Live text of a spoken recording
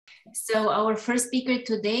So our first speaker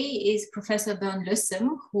today is Professor Björn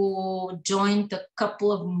Lüssem, who joined a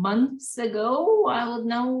couple of months ago, I would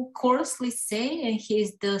now coarsely say, and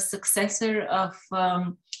he's the successor of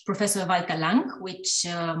Professor Walter Lang, which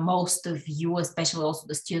most of you, especially also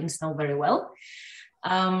the students, know very well.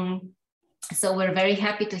 So we're very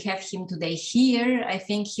happy to have him today here. I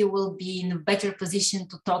think he will be in a better position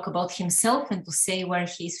to talk about himself and to say where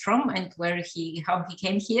he's from and how he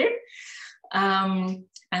came here.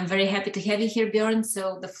 I'm very happy to have you here, Björn,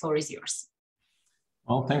 so the floor is yours.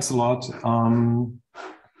 Well, thanks a lot.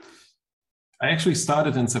 I actually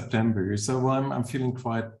started in September, so I'm feeling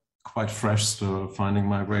quite fresh still, finding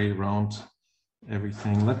my way around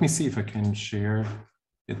everything. Let me see if I can share.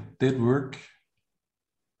 It did work.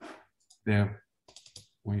 There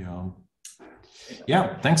we are.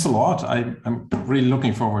 Yeah, thanks a lot. I'm really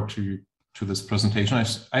looking forward to this presentation.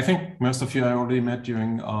 I think most of you I already met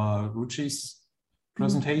during Ruchi's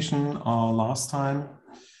presentation last time.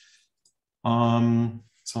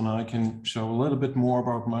 So now I can show a little bit more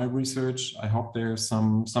about my research. I hope there's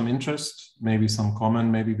some interest, maybe some comment,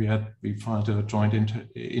 maybe we find a joint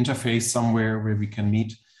interface somewhere where we can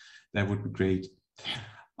meet. That would be great.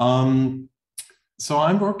 So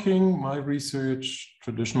my research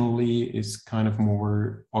traditionally is kind of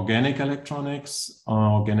more organic electronics.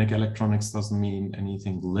 Organic electronics doesn't mean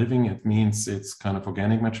anything living. It means it's kind of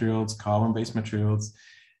organic materials, carbon-based materials.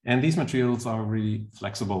 And these materials are really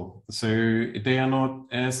flexible. So they are not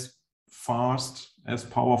as fast, as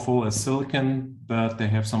powerful as silicon, but they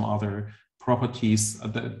have some other properties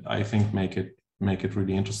that I think make it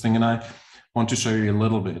really interesting. And I want to show you a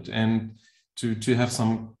little bit. And to have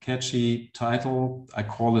some catchy title, I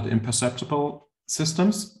call it Imperceptible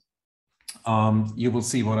Systems. You will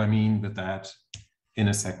see what I mean with that in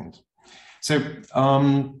a second. So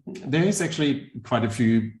there is actually quite a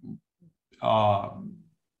few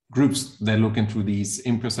groups that look into these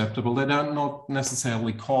imperceptible. They don't not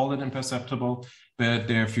necessarily call it imperceptible, but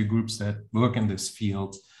there are a few groups that work in this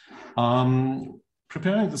field.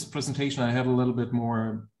 Preparing this presentation, I had a little bit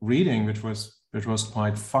more reading, which was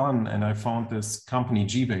quite fun, and I found this company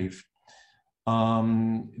G-Wave.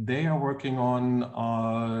 They are working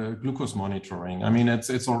on glucose monitoring. I mean,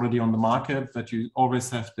 it's already on the market, but you always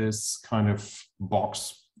have this kind of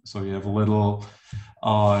box. So you have a little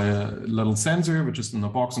sensor which is in the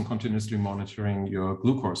box and continuously monitoring your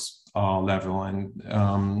glucose level. And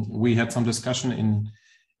we had some discussion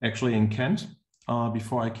actually in Kent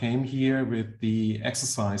before I came here with the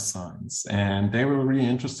exercise science, and they were really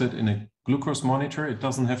interested in a glucose monitor. It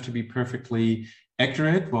doesn't have to be perfectly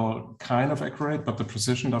accurate, well, kind of accurate, but the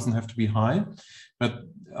precision doesn't have to be high. But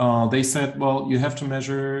they said, well, you have to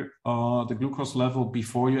measure the glucose level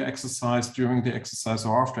before you exercise, during the exercise,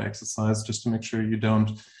 or after exercise, just to make sure you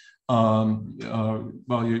don't,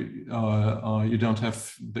 you don't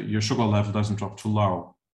have your sugar level doesn't drop too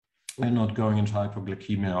low. You're not going into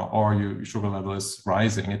hypoglycemia, or your sugar level is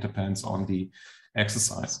rising. It depends on the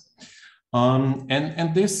exercise.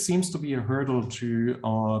 And this seems to be a hurdle to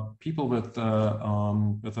people with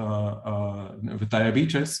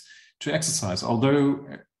diabetes to exercise, although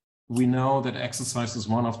we know that exercise is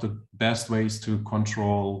one of the best ways to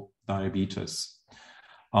control diabetes,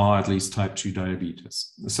 at least type 2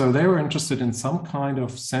 diabetes. So they were interested in some kind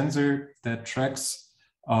of sensor that tracks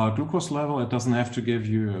glucose level. It doesn't have to give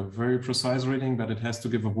you a very precise reading, but it has to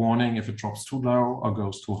give a warning if it drops too low or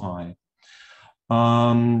goes too high.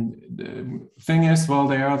 The thing is, well,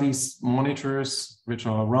 there are these monitors which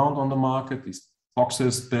are around on the market, these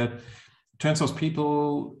boxes that turns out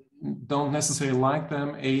people don't necessarily like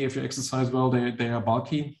them. If you exercise well, they are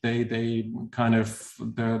bulky. They kind of,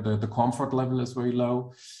 the comfort level is very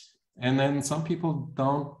low. And then some people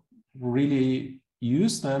don't really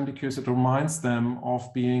use them because it reminds them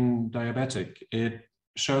of being diabetic. It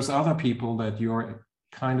shows other people that you're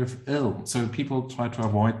kind of ill. So people try to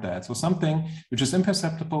avoid that. So something which is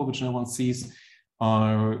imperceptible, which no one sees,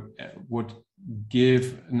 would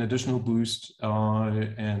give an additional boost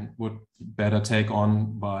and would better take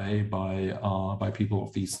on by people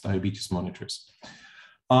of these diabetes monitors.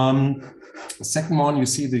 The second one, you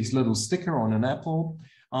see this little sticker on an apple.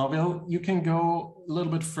 Well, you can go a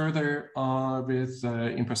little bit further with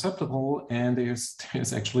Imperceptible, and there's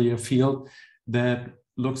actually a field that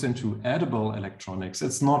looks into edible electronics.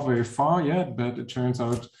 It's not very far yet, but it turns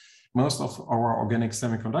out most of our organic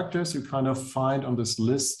semiconductors you kind of find on this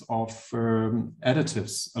list of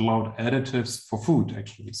additives, allowed additives for food,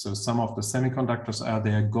 actually. So some of the semiconductors are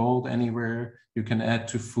there, gold anywhere you can add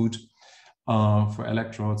to food for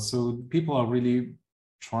electrodes. So people are really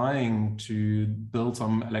trying to build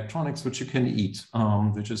some electronics which you can eat,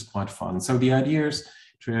 which is quite fun. So the idea is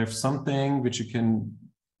to have something which you can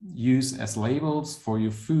use as labels for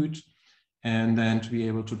your food, and then to be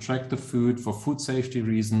able to track the food for food safety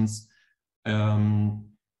reasons,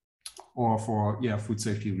 or for, yeah, food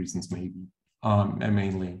safety reasons maybe,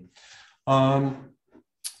 mainly.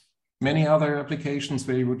 Many other applications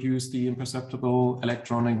where you would use the imperceptible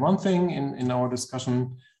electronic. One thing in our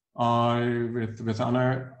discussion with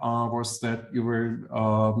Anna was that you were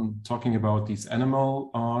talking about these animal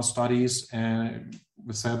studies, and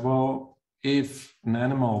we said, well, if an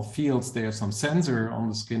animal feels there's some sensor on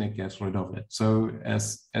the skin, it gets rid of it. So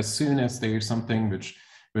as soon as there's something where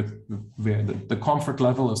the comfort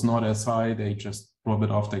level is not as high, they just rub it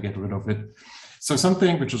off, they get rid of it. So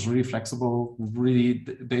something which is really flexible, really,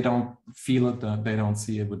 they don't feel it, they don't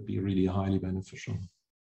see it, would be really highly beneficial.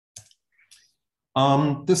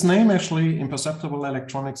 This name, actually, Imperceptible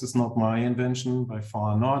Electronics, is not my invention, by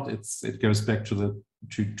far not. It goes back to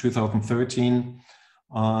 2013.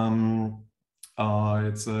 It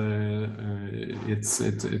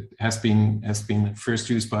has been first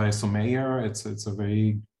used by Sommeyer. It's a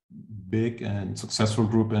very big and successful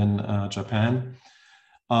group in Japan.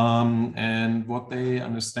 And what they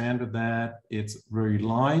understand is that it's very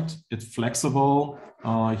light, it's flexible.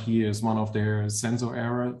 Here is one of their sensor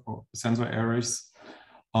arrays.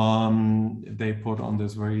 They put on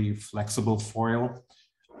this very flexible foil.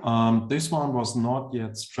 This one was not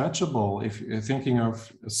yet stretchable. If you're thinking of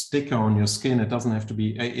a sticker on your skin, it doesn't have to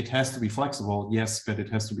be, it has to be flexible, yes, but it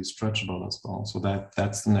has to be stretchable as well. So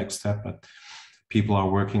that's the next step, but people are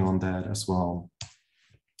working on that as well.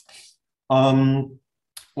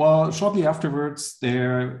 Well, shortly afterwards,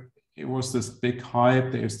 it was this big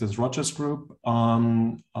hype. There's this Rogers group.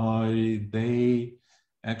 They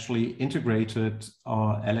actually integrated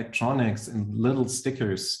electronics in little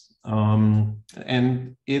stickers.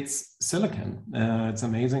 And it's silicon. It's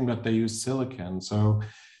amazing that they use silicon. So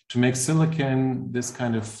to make silicon this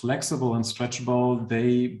kind of flexible and stretchable,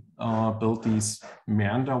 they built these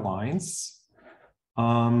meander lines.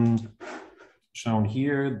 Shown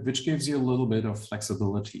here, which gives you a little bit of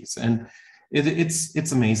flexibilities, and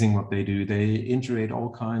it's amazing what they do. They integrate all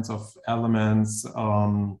kinds of elements,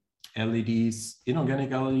 LEDs,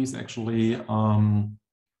 inorganic LEDs, actually,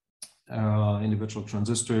 individual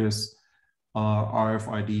transistors,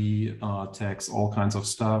 RFID tags, all kinds of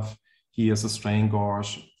stuff. Here's a strain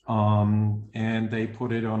gauge, and they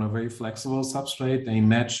put it on a very flexible substrate. They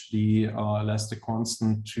match the elastic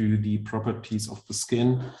constant to the properties of the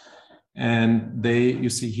skin. And you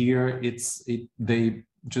see here, they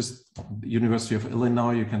just, University of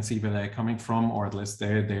Illinois, you can see where they're coming from, or at least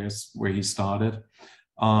there's where he started.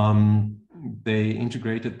 They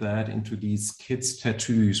integrated that into these kids'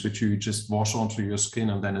 tattoos, which you just wash onto your skin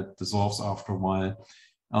and then it dissolves after a while.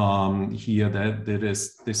 Here,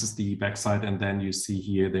 this is the backside, and then you see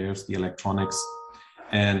here, there's the electronics,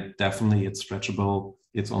 and definitely it's stretchable.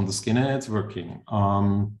 It's on the skin and it's working.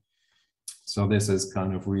 So this is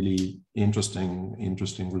kind of really interesting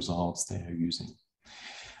results they are using.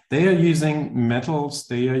 They are using metals.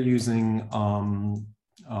 They are using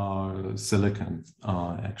silicon,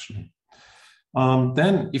 actually.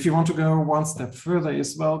 Then, if you want to go one step further,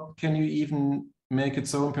 is, well, can you even make it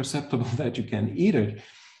so imperceptible that you can eat it?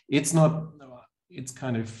 It's not. It's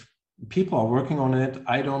kind of, people are working on it.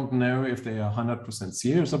 I don't know if they are 100%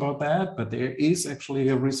 serious about that, but there is actually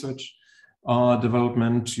a research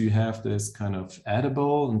development to have this kind of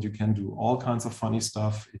edible, and you can do all kinds of funny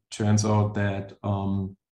stuff. It turns out that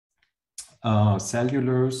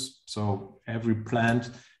cellulose, so every plant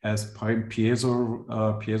has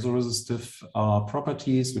piezoresistive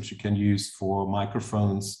properties, which you can use for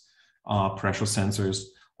microphones, pressure sensors,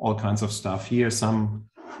 all kinds of stuff. Here, some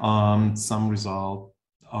result.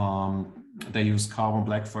 They use carbon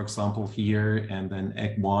black, for example, here, and then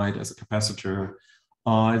egg white as a capacitor.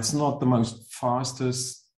 It's not the most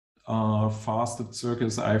fastest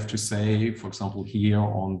circuits, I have to say. For example, here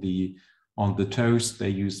on the toast, they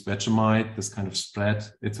use Vegemite, this kind of spread.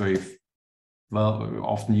 It's very well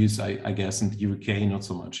often used, I guess, in the UK, not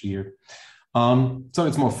so much here. So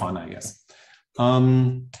it's more fun, I guess.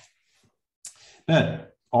 But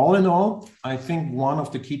all in all, I think one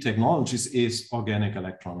of the key technologies is organic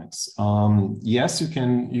electronics. Yes, you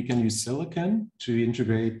can use silicon to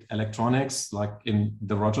integrate electronics, like in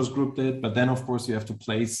the Rogers group did, but then of course you have to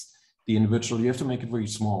place the individual, you have to make it very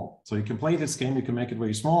small. So you can play this game, you can make it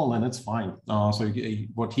very small, and it's fine.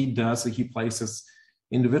 What he does, he places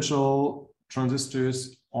individual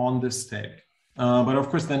transistors on this stack. But of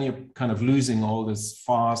course, then you're kind of losing all this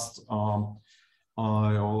fast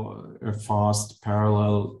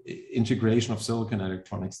parallel integration of silicon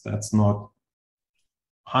electronics. That's not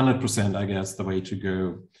 100%, I guess, the way to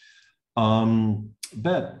go.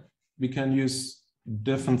 But we can use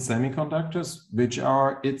different semiconductors, which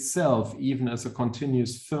are itself, even as a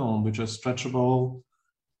continuous film, which are stretchable,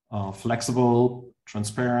 flexible,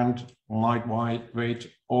 transparent, lightweight,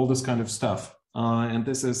 all this kind of stuff. And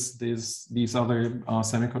these other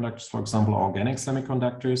semiconductors, for example, organic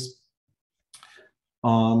semiconductors.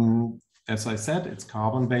 As I said, it's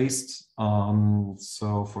carbon-based.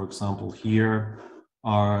 So, for example, here,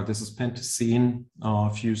 this is pentacene,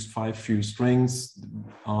 fused 5 fused rings.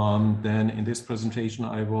 Then in this presentation,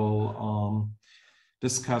 I will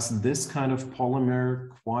discuss this kind of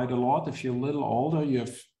polymer quite a lot. If you're a little older, you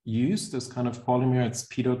have used this kind of polymer. It's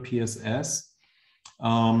P.PSS.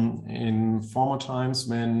 In former times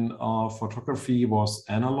when photography was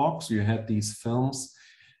analog, so you had these films,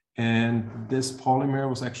 and this polymer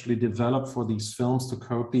was actually developed for these films, to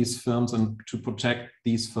coat these films and to protect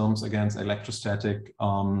these films against electrostatic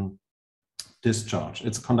discharge.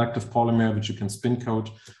 It's a conductive polymer which you can spin coat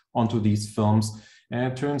onto these films.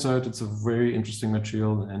 And it turns out it's a very interesting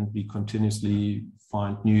material, and we continuously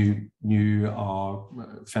find new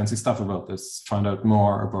fancy stuff about this, find out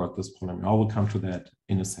more about this polymer. I will come to that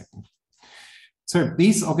in a second. So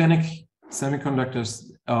these organic semiconductors,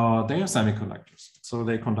 they are semiconductors, so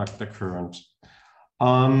they conduct the current.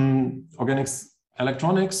 Organic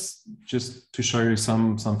electronics, just to show you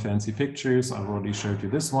some fancy pictures, I've already showed you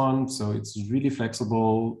this one. So it's really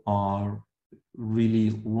flexible,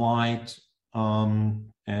 really light,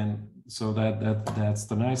 and so that's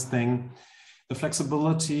the nice thing. The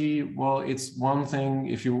flexibility, well, it's one thing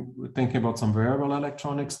if you think about some wearable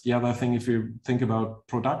electronics. The other thing, if you think about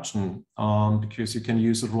production, because you can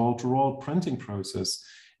use a roll-to-roll printing process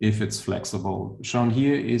if it's flexible. Shown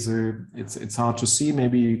here is it's hard to see.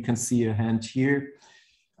 Maybe you can see a hand here.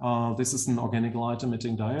 This is an organic light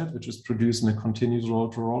emitting diode, which is produced in a continuous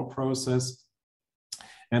roll-to-roll process.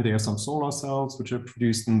 And there are some solar cells which are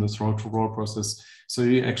produced in this roll-to-roll process. So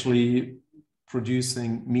you're actually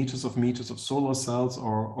producing meters of solar cells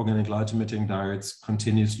or organic light emitting diodes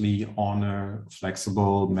continuously on a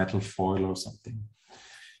flexible metal foil or something.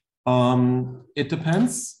 It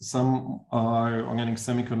depends. Some organic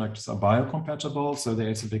semiconductors are biocompatible, so there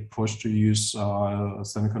is a big push to use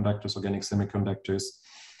semiconductors, organic semiconductors.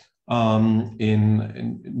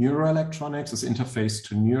 In neuroelectronics, it's interface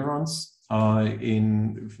to neurons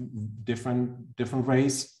in different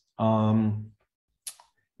ways.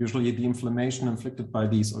 Usually the inflammation inflicted by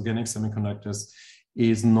these organic semiconductors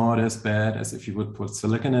is not as bad as if you would put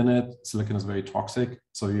silicon in it. Silicon is very toxic,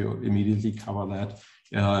 so you immediately cover that,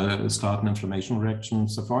 start an inflammation reaction.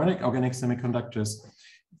 So for organic semiconductors,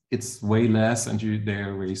 it's way less, and there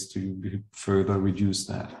are ways to further reduce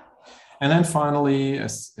that. And then finally,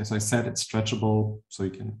 as I said, it's stretchable, so you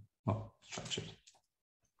can stretch it.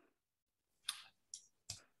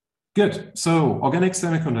 Good, so organic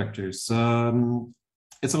semiconductors.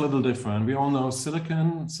 It's a little different. We all know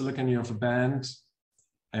silicon. Silicon, you have a band,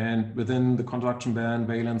 and within the conduction band,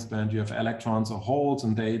 valence band, you have electrons or holes,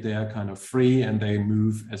 and they are kind of free and they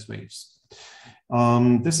move as waves.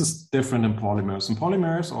 This is different in polymers. In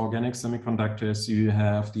polymers, organic semiconductors, you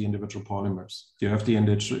have the individual polymers. You have the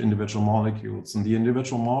individual molecules, and the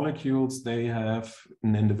individual molecules, they have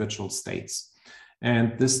an individual states,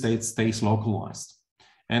 and this state stays localized.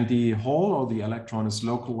 And the hole or the electron is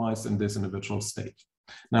localized in this individual state.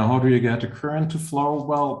 Now, how do you get a current to flow?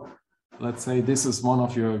 Well, let's say this is one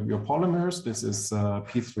of your polymers. This is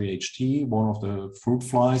P3HT, one of the fruit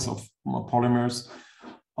flies of polymers.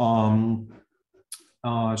 Shown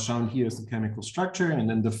here is the chemical structure,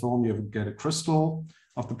 and in the film you get a crystal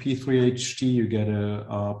of the P3HT. You get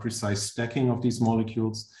a precise stacking of these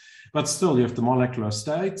molecules, but still you have the molecular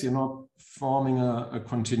states. You're not forming a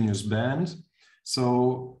continuous band.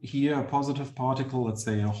 So here a positive particle, let's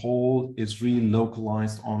say a hole, is really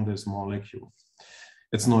localized on this molecule.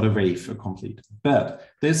 It's not a wave, a complete. But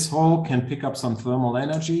this hole can pick up some thermal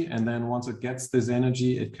energy, and then once it gets this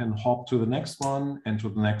energy, it can hop to the next one, and to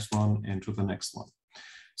the next one, and to the next one.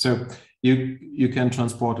 So you can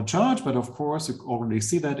transport a charge, but of course you already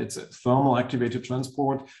see that it's a thermal activated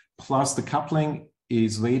transport, plus the coupling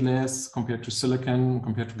is way less compared to silicon,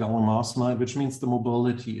 compared to gallium arsenide, which means the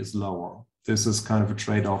mobility is lower. This is kind of a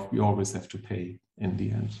trade-off you always have to pay in the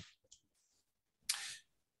end.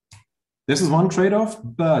 This is one trade-off,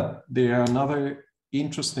 but there are other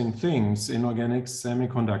interesting things in organic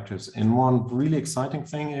semiconductors. And one really exciting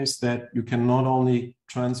thing is that you can not only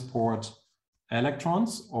transport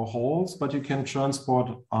electrons or holes, but you can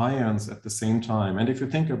transport ions at the same time. And if you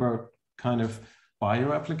think about kind of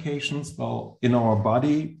bio applications, well, in our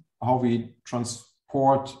body, how we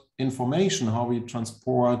transport information, how we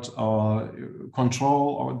transport,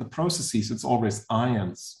 control, or the processes, it's always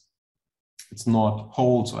ions. It's not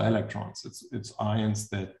holes or electrons. It's ions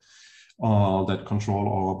that control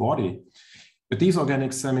our body. With these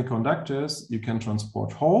organic semiconductors, you can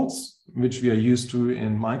transport holes, which we are used to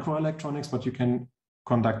in microelectronics, but you can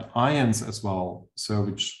conduct ions as well. So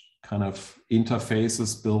which kind of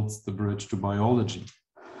interfaces builds the bridge to biology.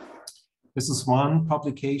 This is one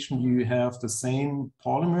publication. You have the same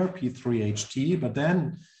polymer, P3HT, but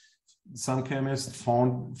then some chemists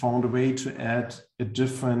found a way to add a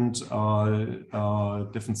different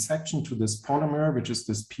section to this polymer, which is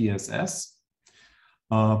this PSS,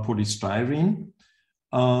 polystyrene.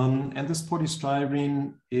 And this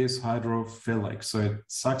polystyrene is hydrophilic, so it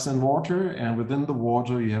sucks in water, and within the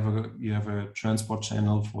water you have a transport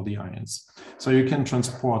channel for the ions. So you can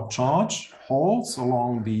transport charge, holes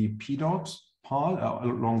along the P dot part,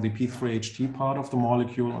 along the P3HT part of the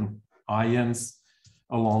molecule, and ions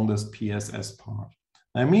along this PSS part.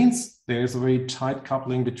 That means there's a very tight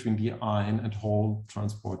coupling between the ion and hole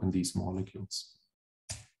transport in these molecules.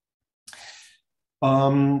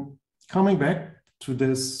 Coming back to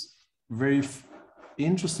this very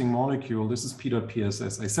interesting molecule, this is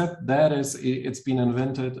P.PSS. I said that it's been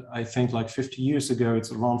invented, I think, like 50 years ago.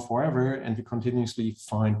 It's around forever, and we continuously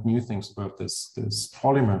find new things about this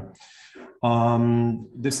polymer.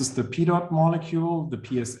 This is the P dot molecule. The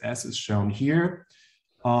PSS is shown here.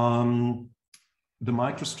 The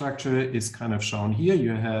microstructure is kind of shown here.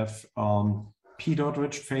 You have P dot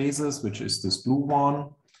rich phases, which is this blue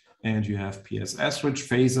one, and you have PSS rich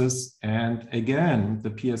phases. And again,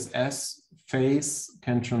 the PSS phase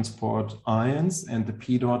can transport ions, and the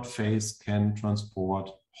P dot phase can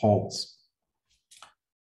transport holes.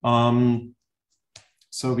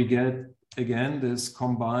 So we get, again, this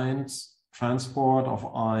combined transport of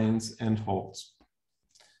ions and holes.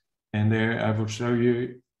 And there I will show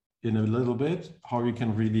you in a little bit how you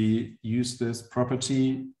can really use this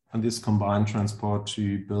property and this combined transport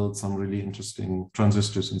to build some really interesting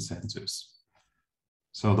transistors and sensors.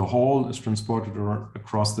 So the hole is transported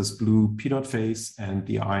across this blue P dot phase, and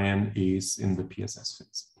the ion is in the PSS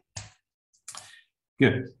phase.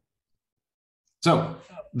 Good. So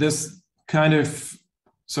this organic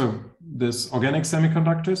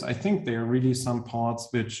semiconductors, I think there are really some parts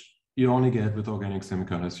which you only get with organic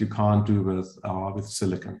semiconductors. You can't do with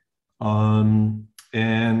silicon.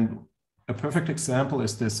 And a perfect example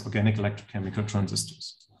is this organic electrochemical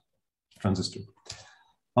transistor.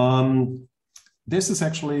 This is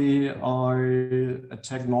actually a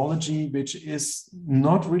technology which is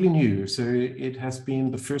not really new. So it has been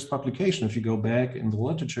the first publication. If you go back in the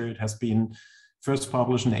literature, it has been first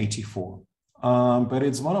published in '84. But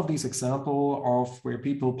it's one of these examples of where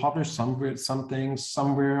people publish something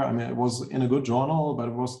somewhere. I mean, it was in a good journal, but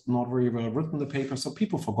it was not very well written, the paper, so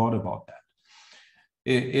people forgot about that.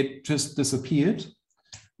 It just disappeared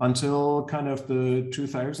until kind of the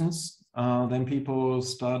 2000s. Then people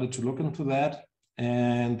started to look into that,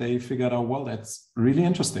 and they figured out, well, that's really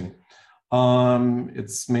interesting.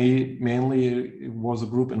 It's mainly, it was a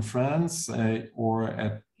group in France, or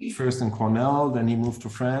at first in Cornell, then he moved to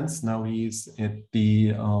France. Now he's at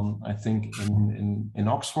the, I think in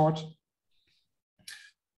Oxford.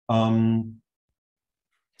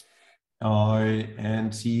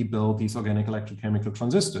 And he built these organic electrochemical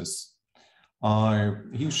transistors.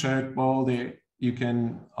 He showed, well, you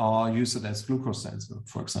can use it as glucose sensor,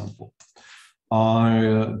 for example.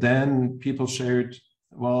 Then people showed,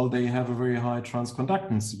 well, they have a very high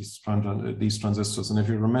transconductance, these transistors. And if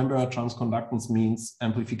you remember, transconductance means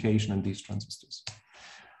amplification in these transistors.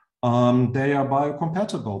 They are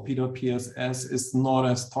biocompatible. P.PSS is not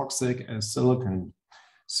as toxic as silicon.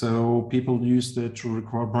 So people used it to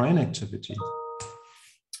record brain activity.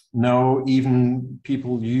 Now, even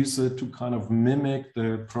people use it to kind of mimic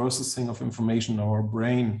the processing of information in our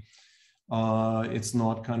brain. It's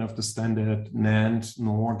not kind of the standard NAND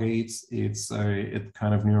NOR gates. It's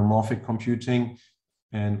kind of neuromorphic computing,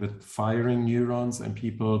 and with firing neurons, and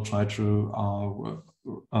people try to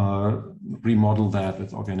remodel that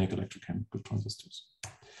with organic electrochemical transistors.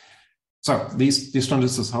 So these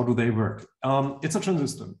transistors, how do they work? It's a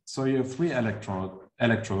transistor. So you have three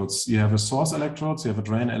electrodes. You have a source electrode, you have a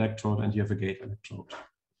drain electrode, and you have a gate electrode.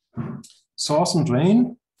 Source and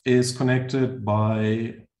drain is connected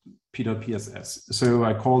by P.PSS. So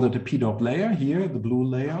I called it a P-doped layer here, the blue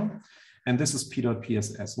layer, and this is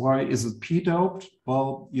P.PSS. Why is it P-doped?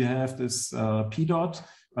 Well, you have this P dot,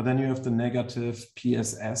 but then you have the negative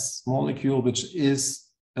PSS molecule, which is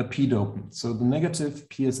a P-dopant. So the negative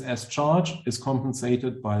PSS charge is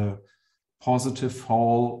compensated by a positive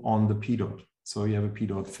hole on the P dot. So you have a P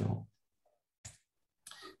dot film.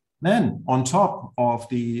 Then on top of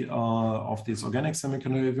the of this organic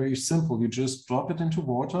semiconductor, very simple. You just drop it into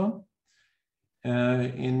water.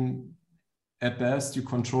 At best, you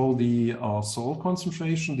control the salt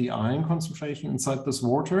concentration, the ion concentration inside this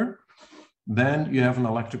water. Then you have an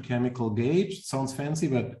electrochemical gauge. Sounds fancy,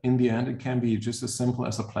 but in the end, it can be just as simple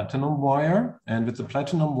as a platinum wire. And with the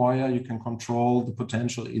platinum wire, you can control the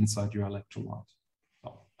potential inside your electrolyte.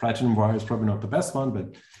 Well, platinum wire is probably not the best one,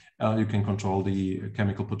 but you can control the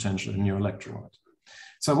chemical potential in your electrolyte.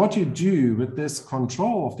 So what you do with this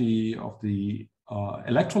control of the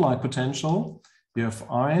electrolyte potential, you have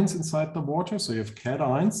ions inside the water, so you have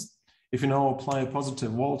cations. If you now apply a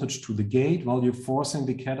positive voltage to the gate, well, you're forcing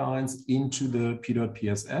the cations into the P dot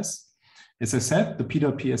PSS. As I said, the P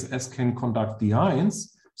dot PSS can conduct the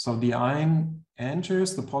ions. So the ion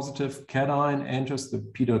enters, the positive cation enters the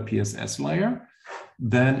P dot PSS layer.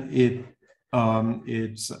 Then it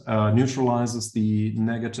neutralizes the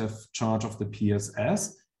negative charge of the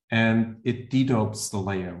PSS and it dedopes the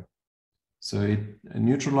layer. So it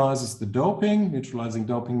neutralizes the doping. Neutralizing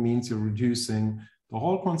doping means you're reducing the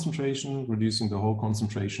hole concentration. Reducing the hole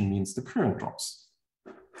concentration means the current drops.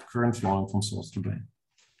 Current flowing from source to drain.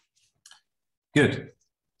 Good.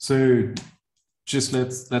 So just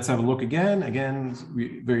let's have a look again. Again,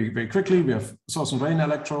 very quickly, we have source and drain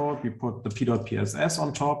electrode. We put the P dot PSS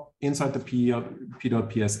on top. Inside the P dot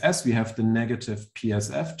PSS, we have the negative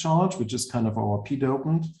PSF charge, which is kind of our P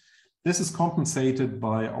dopant. This is compensated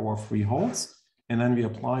by our free holes. And then we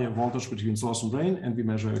apply a voltage between source and drain and we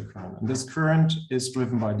measure a current. And this current is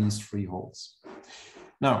driven by these free holes.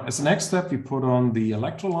 Now, as the next step, we put on the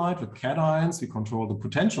electrolyte with cations. We control the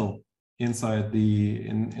potential inside the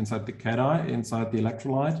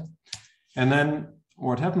electrolyte. And then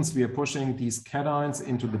what happens, we are pushing these cations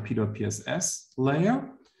into the P dot PSS layer.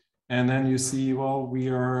 And then you see, well, we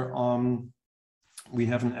have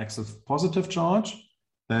an excess positive charge.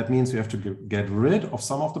 That means we have to get rid of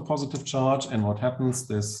some of the positive charge. And what happens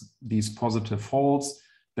is these positive holes,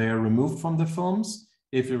 they are removed from the films.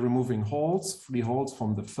 If you're removing holes, free holes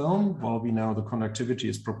from the film, well, we know the conductivity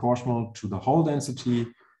is proportional to the hole density.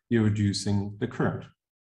 You're reducing the current.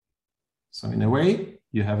 So in a way,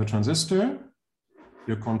 you have a transistor.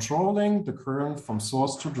 You're controlling the current from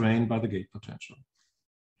source to drain by the gate potential.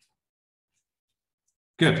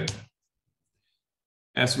 Good.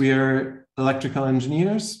 As we are electrical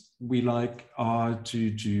engineers, we like to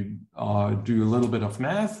do a little bit of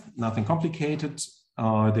math, nothing complicated.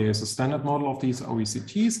 There's a standard model of these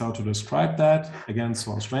OECTs, how to describe that. Again,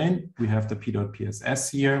 source drain, we have the P dot PSS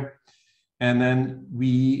here. And then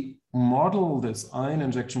we model this ion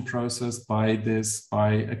injection process by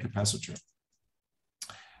a capacitor.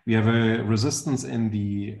 We have a resistance in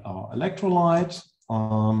the electrolyte,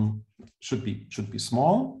 should be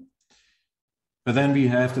small. But then we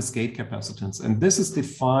have this gate capacitance, and this is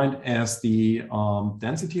defined as the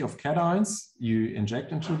density of cations you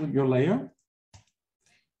inject into your layer.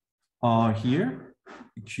 Here,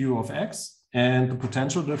 Q of X, and the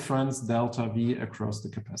potential difference delta V across the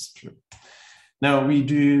capacitor. Now we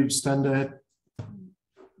do standard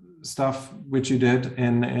stuff which you did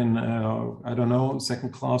in I don't know,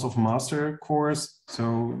 second class of master course.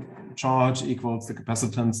 So charge equals the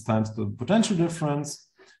capacitance times the potential difference.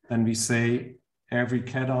 Then we say every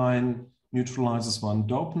cation neutralizes one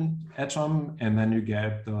dopant atom, and then you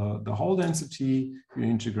get the hole density. You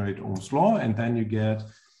integrate Ohm's law, and then you get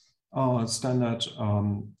standard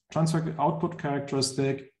transfer output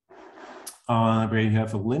characteristic, where you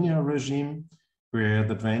have a linear regime, where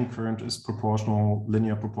the drain current is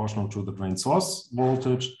linear proportional to the drain source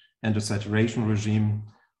voltage, and a saturation regime,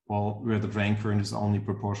 well, where the drain current is only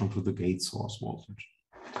proportional to the gate source voltage.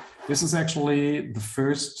 This is actually the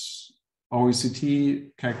first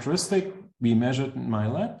OECT characteristic we measured in my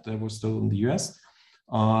lab. That was still in the US.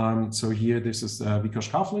 So here, this is Vikash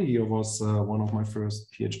Kafle. He was one of my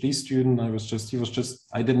first PhD student.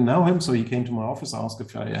 I didn't know him, so he came to my office, asked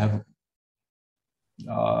if I have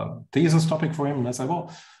a thesis topic for him. And I said, well,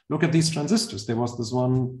 look at these transistors. There was this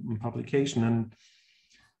one publication, and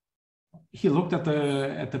he looked at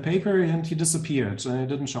the paper and he disappeared. And he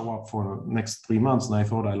didn't show up for the next 3 months. And I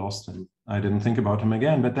thought I lost him. I didn't think about him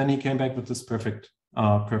again. But then he came back with this perfect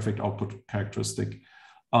output characteristic.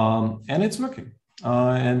 And it's working.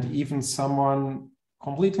 And even someone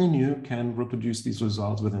completely new can reproduce these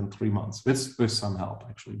results within 3 months with some help,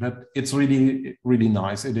 actually. But it's really, really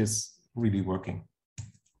nice. It is really working.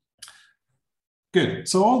 Good.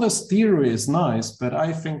 So all this theory is nice, but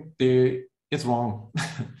I think it's wrong.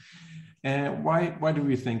 And why do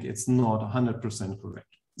we think it's not 100% correct?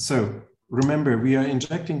 So remember, we are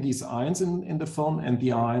injecting these ions in the film, and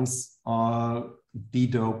the ions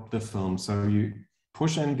de-dope the film. So you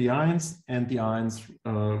push in the ions, and the ions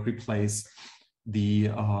replace the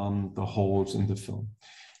holes in the film.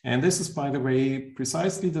 And this is, by the way,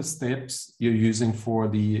 precisely the steps you're using for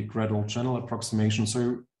the gradual channel approximation.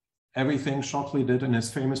 So everything Shockley did in his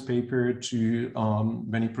famous paper to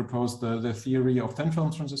when he proposed the theory of thin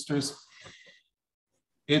film transistors,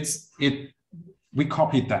 we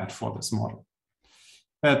copied that for this model.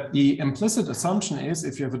 But the implicit assumption is,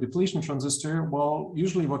 if you have a depletion transistor, well,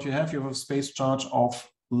 usually what you have a space charge of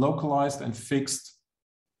localized and fixed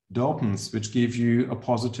dopants, which give you a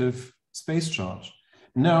positive space charge.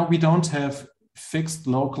 No, we don't have fixed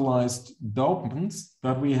localized dopants,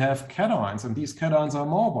 but we have cations, and these cations are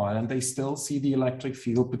mobile, and they still see the electric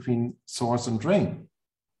field between source and drain.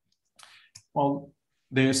 Well,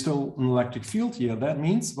 there's still an electric field here. That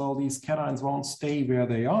means, well, these cations won't stay where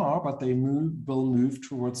they are, but they will move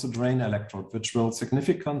towards the drain electrode, which will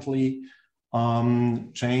significantly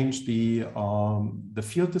change the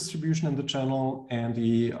field distribution in the channel and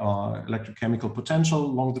the electrochemical potential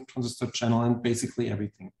along the transistor channel, and basically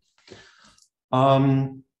everything.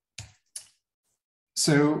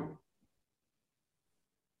 So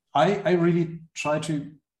I really try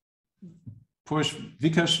to push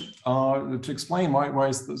Vikash to explain why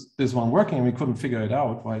is this one working, and we couldn't figure it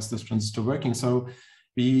out. Why is this transistor working? So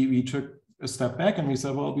we took a step back and we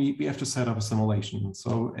said, well, we have to set up a simulation.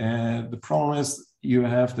 So the problem is, you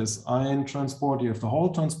have this ion transport, you have the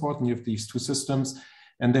hole transport, and you have these two systems,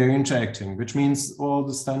 and they're interacting, which means all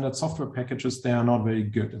the standard software packages, they are not very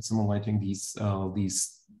good at simulating these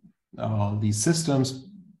systems.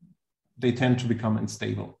 They tend to become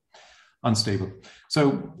unstable.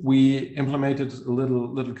 So we implemented a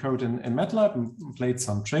little code in MATLAB and played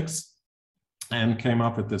some tricks and came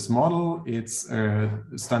up with this model. It's a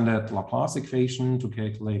standard Laplace equation to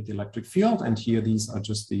calculate the electric field. And here, these are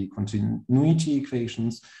just the continuity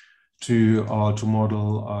equations to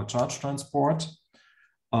model charge transport.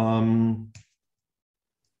 There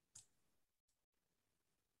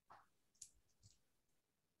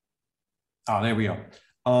we are.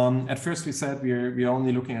 At first, we said we're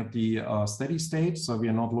only looking at the steady state, so we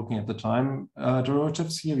are not looking at the time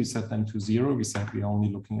derivatives here. We set them to 0. We said we're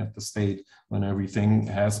only looking at the state when everything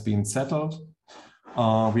has been settled.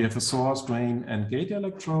 We have a source, drain, and gate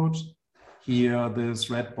electrode. Here, this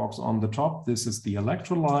red box on the top, this is the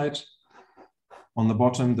electrolyte. On the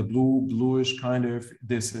bottom, the bluish kind of,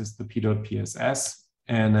 this is the P.PSS.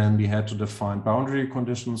 And then we had to define boundary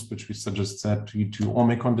conditions, which we just set to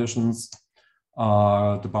ohmic conditions.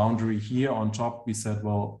 The boundary here on top, we said,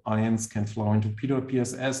 well, ions can flow into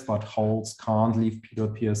P.PSS, but holes can't leave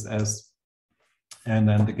P.PSS. And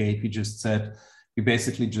then the gate, we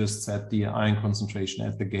basically just set the ion concentration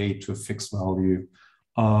at the gate to a fixed value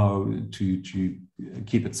to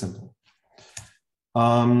keep it simple.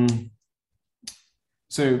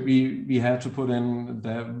 So we had to put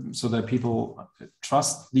in, so that people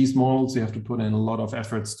trust these models, you have to put in a lot of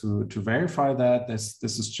efforts to verify that. This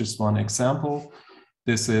is just one example.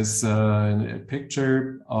 This is a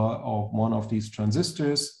picture of one of these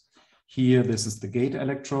transistors. Here, this is the gate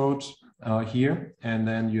electrode here. And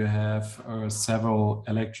then you have several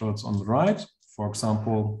electrodes on the right. For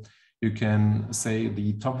example, you can say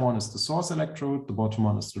the top one is the source electrode, the bottom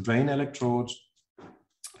one is the drain electrode.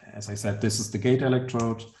 As I said, this is the gate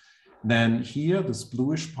electrode. Then here, this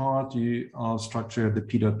bluish part, you structure the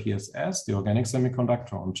P.PSS, the organic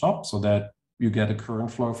semiconductor, on top, so that you get a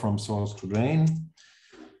current flow from source to drain.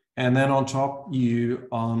 And then on top, you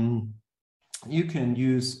can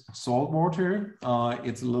use salt water.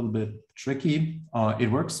 It's a little bit tricky.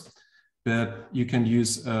 It works, but you can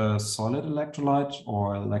use a solid electrolyte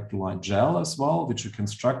or electrolyte gel as well, which you can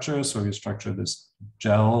structure. So you structure this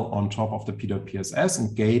gel on top of the P.PSS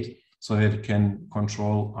and gate, so that it can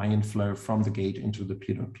control ion flow from the gate into the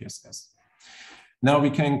P.PSS. Now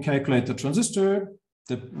we can calculate the transistor.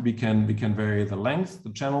 We can vary the length,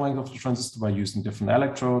 the channel length of the transistor by using different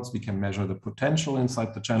electrodes. We can measure the potential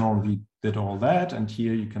inside the channel, and we did all that. And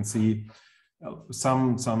here you can see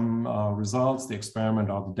some results. The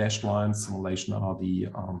experiment are the dashed lines, simulation are the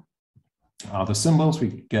symbols.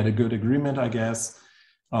 We get a good agreement, I guess.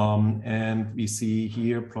 And we see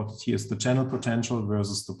here plotted, here's the channel potential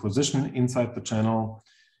versus the position inside the channel.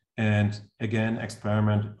 And again,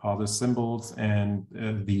 experiment are the symbols, and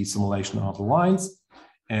the simulation are the lines.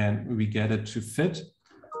 And we get it to fit.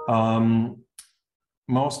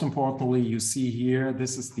 Most importantly, you see here,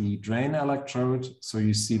 this is the drain electrode. So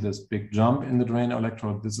you see this big jump in the drain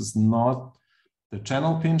electrode. This is not the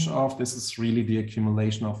channel pinch off. This is really the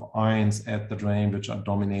accumulation of ions at the drain, which are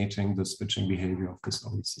dominating the switching behavior of this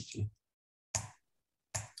OECT.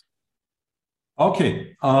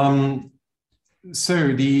 Okay,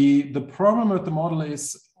 so the problem with the model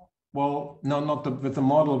is, well, no, not with the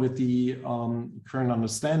model, with the current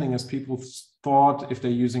understanding is people thought if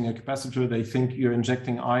they're using a capacitor, they think you're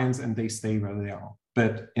injecting ions and they stay where they are.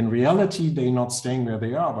 But in reality, they're not staying where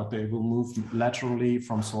they are, but they will move laterally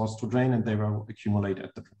from source to drain and they will accumulate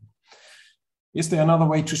at the drain. Is there another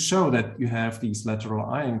way to show that you have these lateral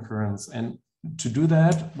ion currents? And to do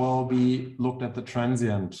that, well, we looked at the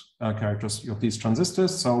transient characteristics of these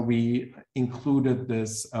transistors. So we included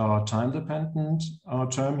this time-dependent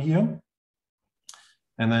term here.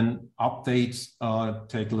 And then update,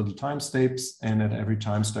 take little time steps, and at every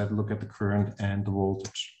time step, look at the current and the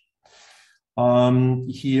voltage.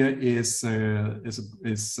 Here is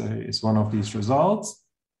one of these results.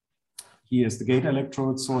 Here is the gate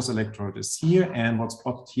electrode, source electrode is here, and what's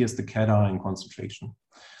plotted here is the cation concentration.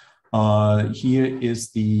 Here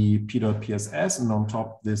is the P.PSS, and on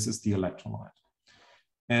top, this is the electrolyte.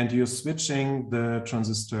 And you're switching the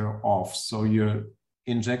transistor off, so you're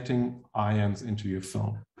injecting ions into your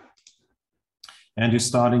film. And you're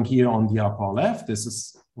starting here on the upper left. This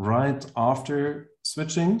is right after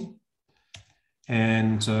switching.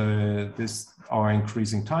 And this are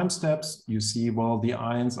increasing time steps. You see, well, the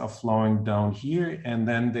ions are flowing down here, and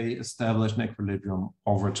then they establish an equilibrium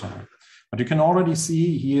over time. But you can already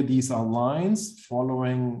see here, these are lines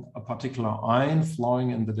following a particular ion flowing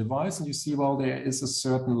in the device. And you see, well, there is a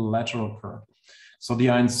certain lateral curve. So the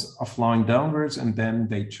ions are flowing downwards, and then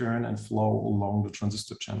they turn and flow along the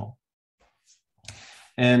transistor channel.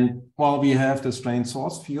 And while we have this drain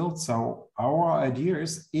source field, so our idea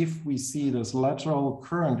is if we see this lateral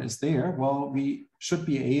current is there, well, we should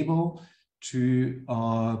be able to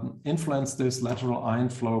influence this lateral ion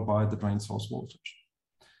flow by the drain source voltage.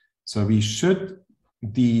 So we should,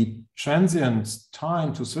 the transient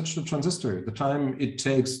time to switch the transistor, the time it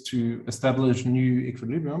takes to establish new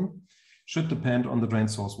equilibrium, should depend on the drain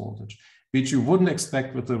source voltage, which you wouldn't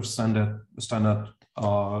expect with the standard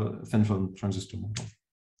thin film transistor model.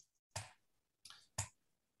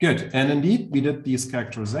 Good, and indeed, we did these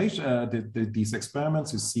characterization, these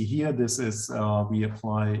experiments. You see here, this is, we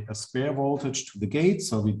apply a square voltage to the gate,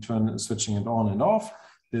 so we turn switching it on and off.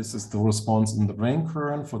 This is the response in the drain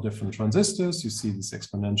current for different transistors. You see this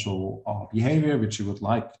exponential behavior, which you would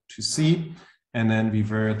like to see. And then we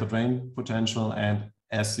vary the drain potential. And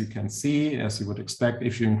as you can see, as you would expect,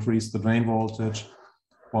 if you increase the drain voltage,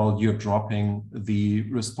 well, you're dropping the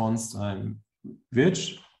response time,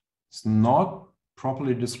 which is not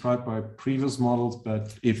properly described by previous models,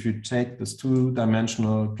 but if you take this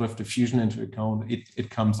two-dimensional drift diffusion into account, it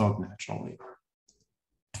comes out naturally.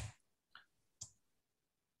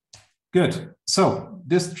 Good. So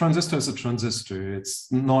this transistor is a transistor.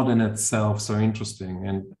 It's not in itself so interesting.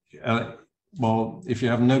 And well, if you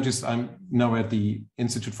have noticed, I'm now at the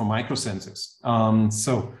Institute for Microsensors.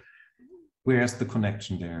 So where's the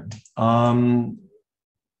connection there?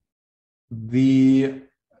 The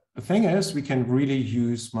thing is, we can really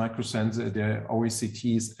use microsensor, the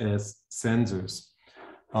OECTs, as sensors.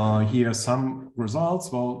 Here are some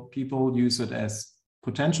results. Well, people use it as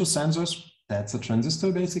potential sensors. That's a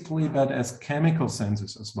transistor basically, but as chemical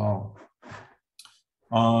sensors as well.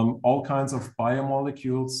 All kinds of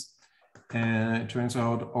biomolecules. And it turns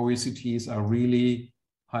out OECTs are really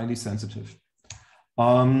highly sensitive.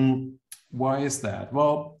 Why is that?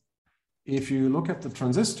 Well, if you look at the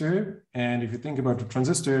transistor, and if you think about the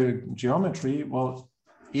transistor geometry, well,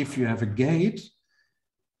 if you have a gate,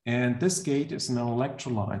 and this gate is an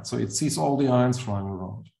electrolyte, so it sees all the ions flying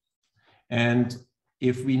around. And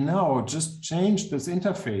if we now just change this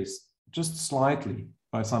interface just slightly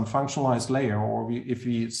by some functionalized layer, or if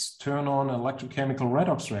we turn on electrochemical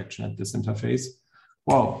redox reaction at this interface,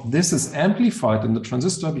 well, this is amplified in the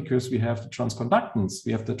transistor because we have the transconductance,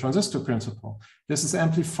 we have the transistor principle. This is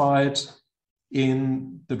amplified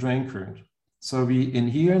in the drain current. So we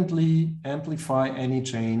inherently amplify any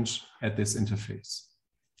change at this interface.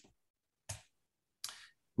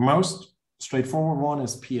 Most straightforward one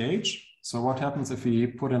is pH. So what happens if we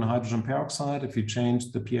put in hydrogen peroxide, if we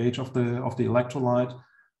change the pH of the electrolyte,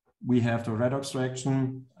 we have the redox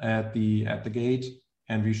reaction at the gate,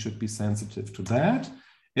 and we should be sensitive to that.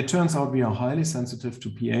 It turns out we are highly sensitive to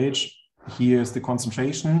pH. Here's the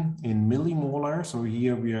concentration in millimolar. So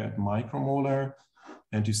here we are at micromolar,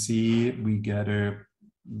 and you see we get a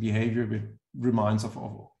behavior that reminds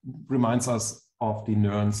us of the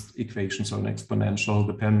Nernst equation, so an exponential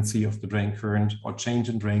dependency of the drain current or change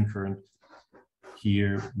in drain current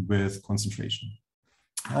here with concentration.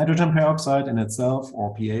 Hydrogen peroxide in itself,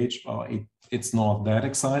 or pH, it's not that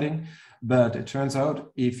exciting, but it turns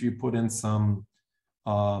out if you put in some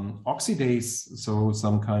oxidase, so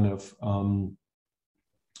some kind of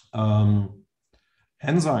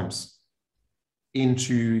enzymes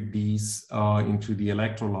into these into the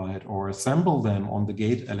electrolyte, or assemble them on the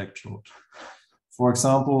gate electrode. For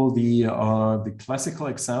example, the classical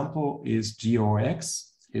example is GOX.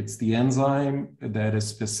 It's the enzyme that is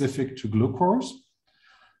specific to glucose.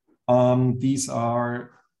 These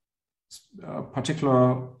are a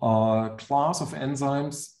particular class of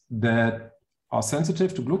enzymes that are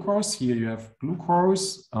sensitive to glucose. Here you have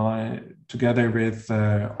glucose together with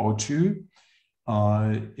O2.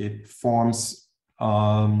 It forms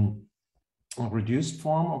a reduced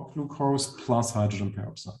form of glucose plus hydrogen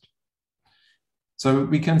peroxide. So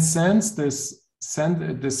we can sense this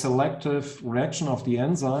selective reaction of the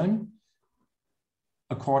enzyme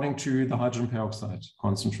according to the hydrogen peroxide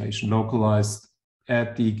concentration localized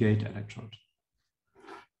at the gate electrode.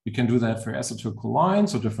 We can do that for acetylcholine,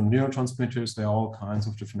 so different neurotransmitters. There are all kinds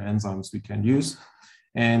of different enzymes we can use.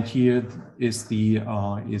 And here is the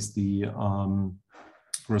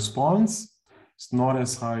response. It's not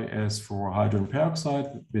as high as for hydrogen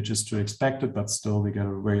peroxide, which is to expected, but still we get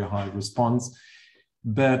a very high response.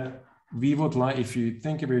 But we would like, if you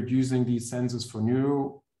think about using these sensors for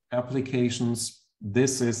new applications,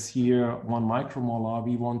 this is here 1 micromolar.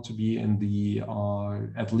 We want to be in the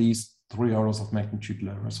at least 3 orders of magnitude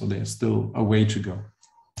lower. So there's still a way to go.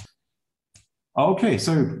 Okay,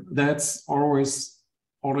 so that's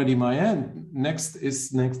already my end.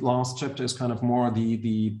 Last chapter is kind of more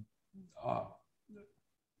the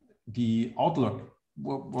outlook.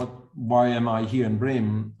 Why am I here in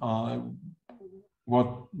Bremen?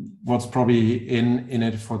 What's probably in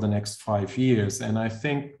it for the next 5 years? And I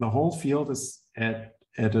think the whole field is at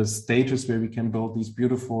a status where we can build these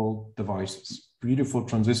beautiful devices, beautiful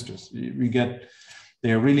transistors.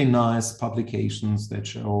 They're really nice publications that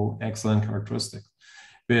show excellent characteristics.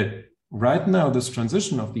 But right now, this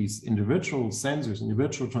transition of these individual sensors,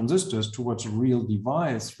 individual transistors towards a real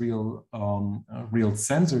device, real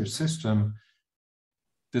sensor system,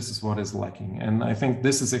 this is what is lacking. And I think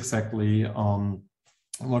this is exactly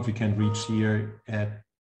what we can reach here at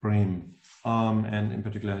Bremen, and in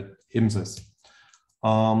particular at IMSIS.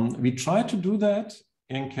 We tried to do that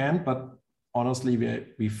in Kent, but honestly,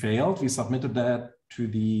 we failed. We submitted that to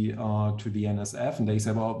the NSF, and they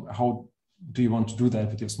said, well, how do you want to do that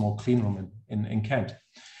with your small clean room in Kent?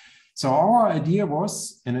 So our idea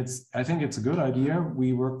was, and I think it's a good idea,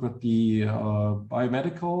 we worked with the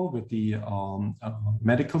biomedical, with the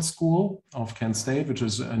medical school of Kent State, which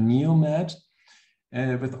is a NeoMed,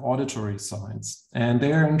 with auditory science. And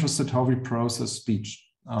they're interested how we process speech.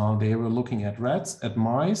 They were looking at rats, at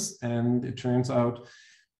mice, and it turns out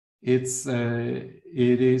it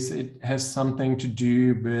has something to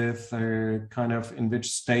do with kind of in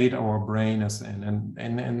which state our brain is in.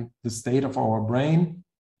 And the state of our brain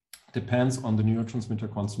depends on the neurotransmitter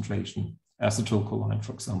concentration, acetylcholine,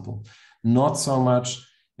 for example. Not so much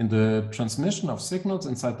in the transmission of signals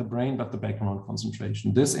inside the brain, but the background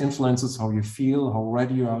concentration. This influences how you feel, how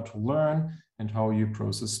ready you are to learn, and how you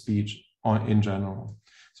process speech in general.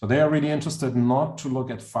 So they are really interested not to look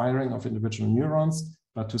at firing of individual neurons,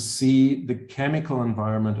 but to see the chemical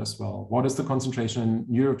environment as well. What is the concentration in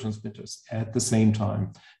neurotransmitters at the same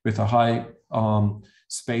time with a high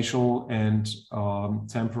spatial and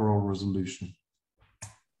temporal resolution?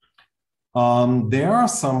 There are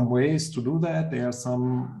some ways to do that. There are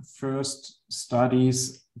some first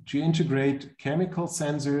studies to integrate chemical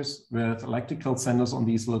sensors with electrical sensors on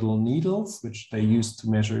these little needles, which they use to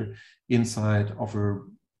measure inside of a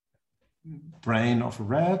brain of a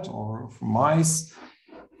rat or of mice.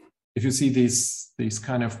 If you see these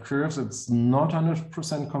kind of curves, it's not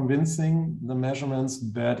 100% convincing, the measurements,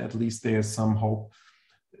 but at least there's some hope.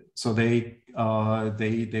 So they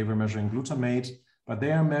were measuring glutamate, but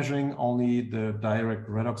they are measuring only the direct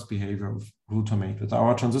redox behavior of glutamate. With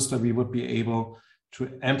our transistor, we would be able to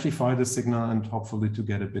amplify the signal and hopefully to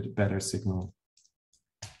get a bit better signal.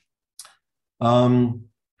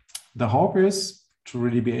 The hope is to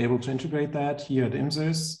really be able to integrate that here at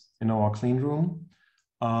IMSIS in our clean room.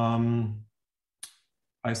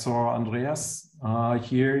 I saw Andreas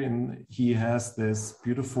here, and he has this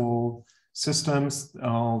beautiful systems.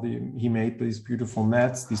 He made these beautiful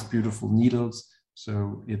mats, these beautiful needles.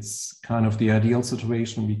 So it's kind of the ideal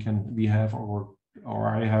situation we have, or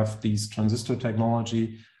I have these transistor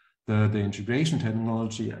technology, the integration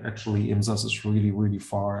technology. Actually, IMSIS is really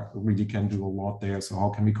far, really can do a lot there. So how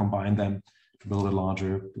can we combine them to build a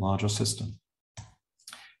larger system?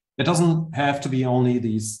 It doesn't have to be only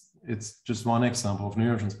these, it's just one example of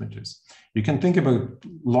neurotransmitters. You can think about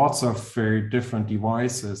lots of very different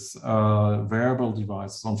devices, wearable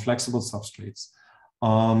devices on flexible substrates.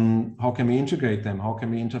 How can we integrate them? How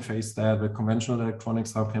can we interface that with conventional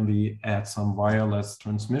electronics? How can we add some wireless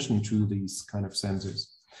transmission to these kind of sensors?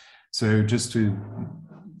 So just to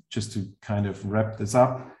kind of wrap this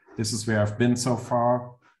up, this is where I've been so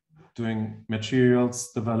far, doing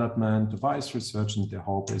materials development, device research, and the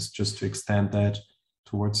hope is just to extend that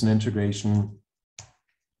towards an integration.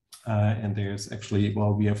 And there's actually,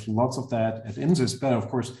 well, we have lots of that at INSYS, but of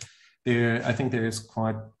course, I think there is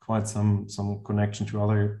quite some connection to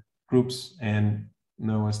other groups. And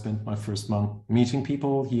I spent my first month meeting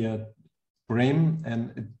people here at Bremen,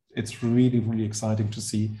 and it's really, really exciting to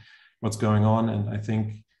see what's going on. And I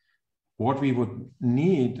think what we would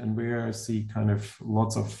need, and where I see kind of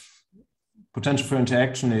lots of potential for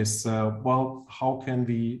interaction is, well, how can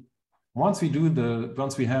we, once we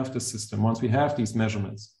have the system, once we have these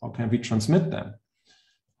measurements, how can we transmit them?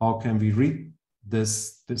 How can we read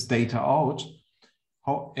this data out?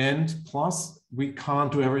 And plus, we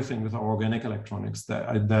can't do everything with our organic electronics.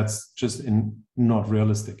 That's just not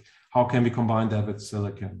realistic. How can we combine that with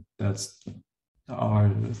silicon? That's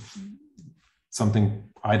something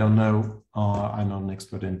I don't know. I'm not an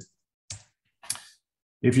expert in.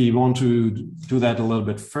 If you want to do that a little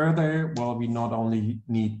bit further, well, we not only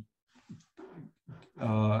need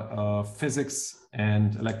physics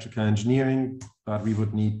and electrical engineering, but we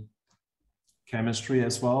would need chemistry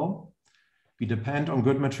as well. We depend on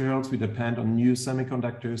good materials. We depend on new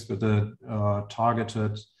semiconductors with a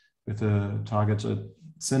targeted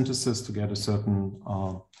synthesis to get a certain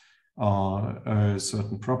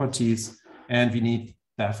properties, and we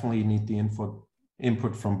definitely need the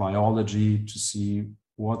input from biology to see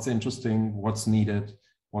what's interesting, what's needed,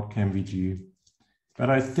 what can we do.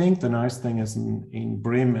 But I think the nice thing is in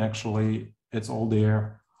Bremen, actually, it's all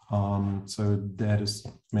there. So that is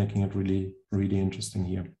making it really, really interesting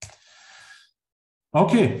here.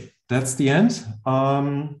 Okay, that's the end.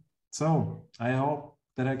 So I hope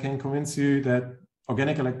that I can convince you that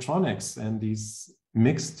organic electronics and these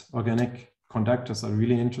mixed organic conductors are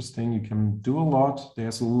really interesting. You can do a lot.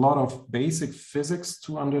 There's a lot of basic physics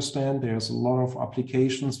to understand. There's a lot of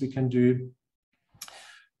applications we can do.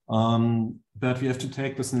 But we have to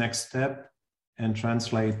take this next step and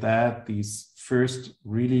translate these first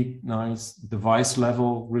really nice device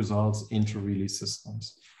level results into really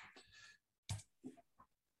systems.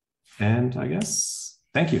 And I guess,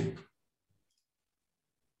 thank you.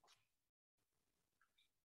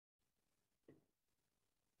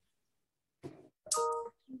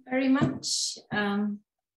 Very much.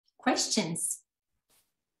 Questions?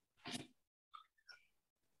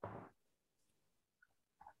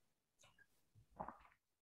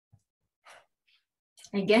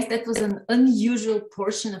 I guess that was an unusual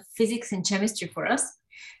portion of physics and chemistry for us.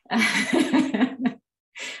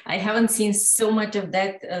 I haven't seen so much of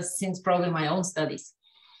that since probably my own studies.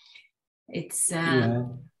 It's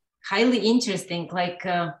highly interesting. Like,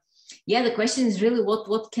 yeah, the question is really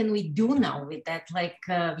what can we do now with that? Like,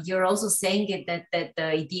 you're also saying it that the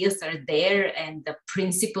ideas are there and the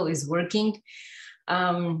principle is working.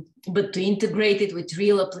 But to integrate it with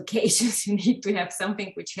real applications, you need to have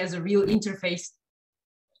something which has a real interface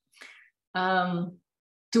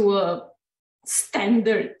to a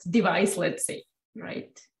standard device, let's say,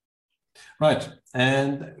 right? Right,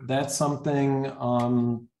 and that's something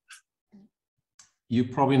you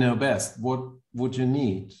probably know best. What would you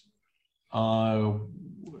need?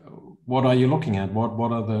 What are you looking at?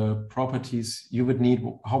 What are the properties you would need?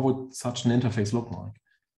 How would such an interface look like?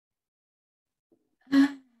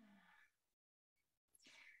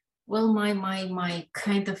 Well, my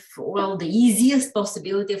kind of, well, the easiest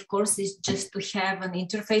possibility, of course, is just to have an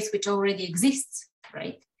interface which already exists,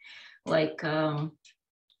 right? Like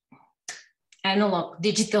analog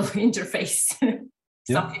digital interface,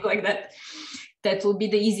 something like that. That will be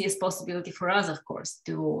the easiest possibility for us, of course,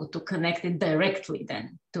 to connect it directly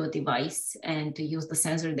then to a device and to use the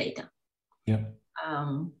sensor data. Yeah.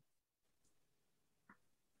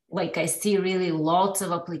 Like I see really lots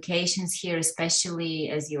of applications here, especially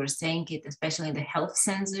as you were saying it, especially in the health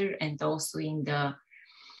sensor and also in the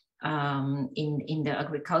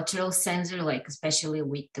agricultural sensor, like especially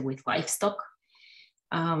with livestock.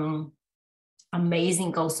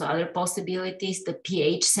 Amazing also other possibilities. The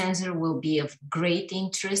pH sensor will be of great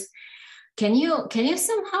interest. Can you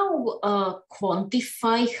somehow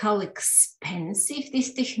quantify how expensive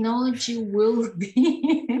this technology will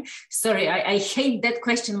be? Sorry, I hate that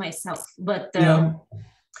question myself, but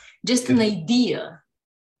just an idea.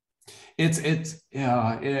 It's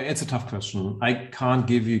a tough question. I can't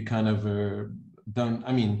give you kind of a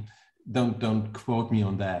don't quote me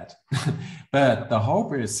on that. But the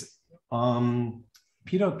hope is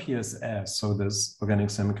P.PSS, so this organic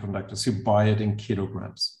semiconductors, you buy it in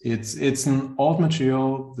kilograms. It's an old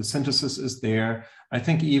material, the synthesis is there. I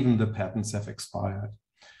think even the patents have expired.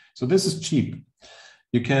 So this is cheap.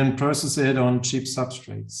 You can process it on cheap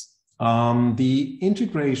substrates. The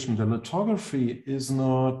integration, the lithography is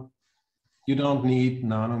not, you don't need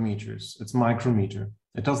nanometers, it's micrometer.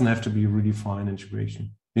 It doesn't have to be really fine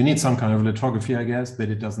integration. You need some kind of lithography, I guess, but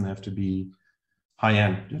it doesn't have to be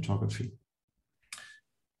high-end lithography.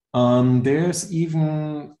 There's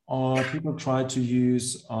even, people try to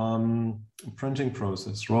use printing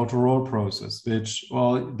process, roll-to-roll process, which,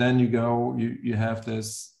 well, then you have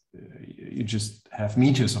this, you just have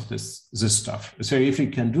meters of this stuff. So if you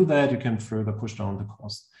can do that, you can further push down the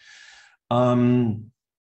cost.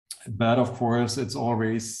 But of course, it's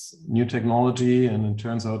always new technology and it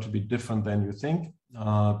turns out to be different than you think.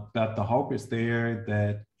 But the hope is there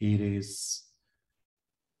that it is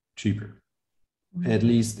cheaper. Mm-hmm. At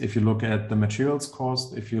least if you look at the materials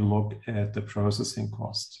cost, if you look at the processing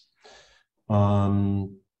cost.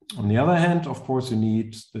 On the other hand, of course, you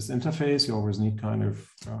need this interface. You always need kind of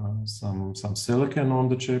some silicon on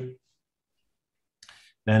the chip.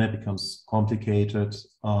 Then it becomes complicated.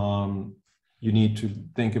 You need to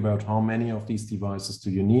think about how many of these devices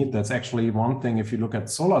do you need. That's actually one thing. If you look at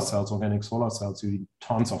solar cells, organic solar cells, you need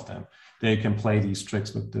tons of them. They can play these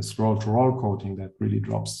tricks with this roll-to-roll coating that really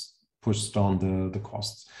pushes down the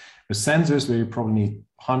costs. With sensors, where you probably need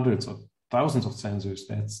hundreds or thousands of sensors,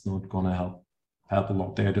 that's not going to help a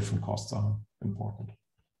lot. Their different costs are important.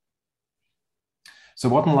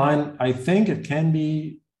 So bottom line, I think it can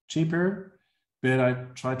be cheaper, but I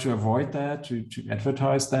try to avoid that, to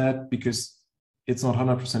advertise that, because it's not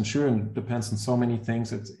 100% sure and it depends on so many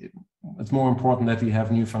things. It's more important that we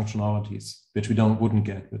have new functionalities, which we wouldn't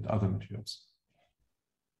get with other materials.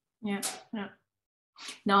 Yeah.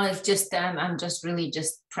 No, it's just I'm just really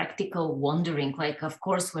just practical wondering. Like, of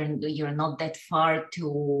course, you're not that far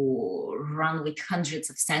to run with hundreds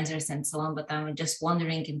of sensors and so on, but I'm just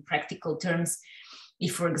wondering in practical terms,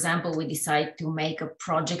 if, for example, we decide to make a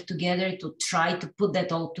project together to try to put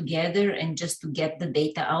that all together and just to get the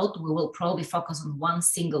data out, we will probably focus on one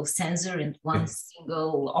single sensor and one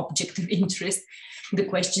single object of interest. The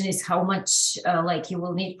question is how much, like, you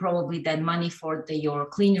will need probably that money for your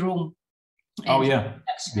clean room. Oh, yeah.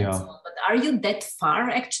 So but are you that far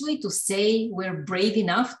actually to say we're brave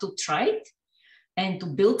enough to try it and to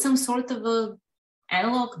build some sort of a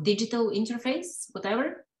analog digital interface,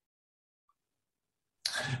 whatever?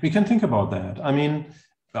 We can think about that. I mean,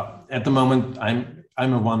 at the moment, I'm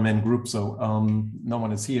a one-man group, so no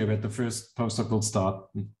one is here, but the first postdoc will start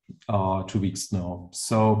 2 weeks now.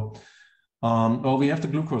 So, well, we have the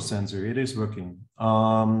glucose sensor. It is working.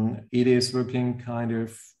 It is working kind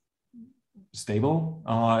of stable.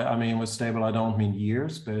 I mean, with stable, I don't mean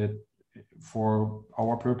years, but for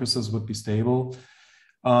our purposes would be stable.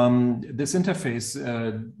 This interface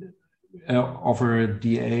of a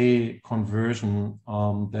DA conversion,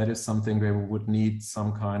 that is something where we would need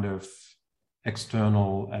some kind of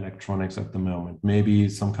external electronics at the moment. Maybe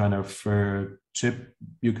some kind of chip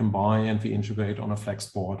you can buy and we integrate on a flex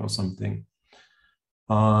board or something.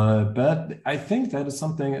 But I think that is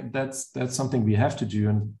something that's something we have to do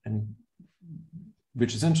and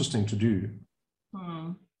which is interesting to do.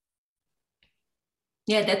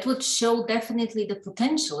 Yeah, that would show definitely the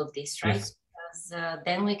potential of this, right? Yes. Because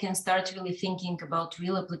then we can start really thinking about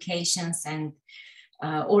real applications and,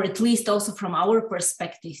 or at least also from our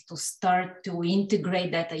perspective, to start to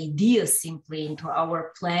integrate that idea simply into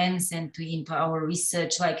our plans and into our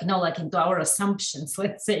research, like, like into our assumptions,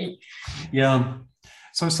 let's say. Yeah.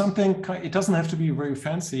 So something, it doesn't have to be a very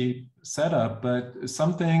fancy setup, but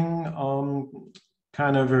something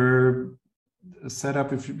kind of a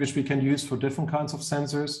setup which we can use for different kinds of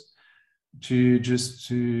sensors to,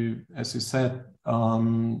 as you said,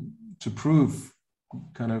 to prove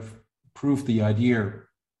the idea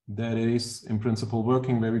that it is in principle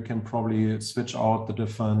working, where we can probably switch out the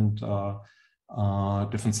different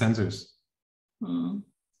sensors.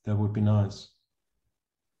 That would be nice.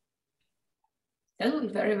 That would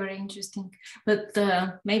be very, very interesting. But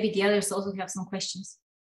maybe the others also have some questions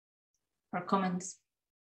or comments.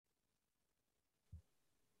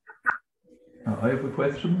 I have a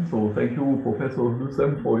question. So thank you, Professor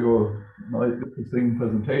Lüssem, for your nice, interesting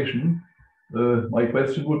presentation. My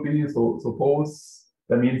question would be, so suppose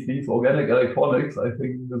that means these organic electronics, I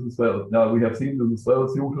think this is well, we have seen this is well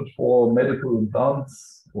suited for medical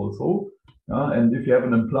implants also. And if you have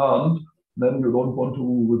an implant, then you don't want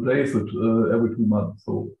to replace it every 2 months.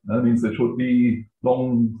 So that means it should be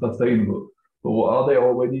long sustainable. So are there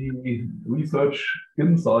already research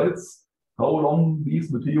insights how long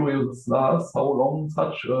these materials last, how long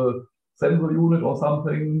such a sensor unit or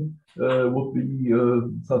something would be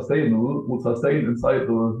sustainable, would sustain inside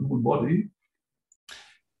the human body?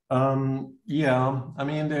 Yeah, I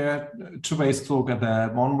mean, there are two ways to look at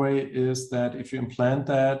that. One way is that if you implant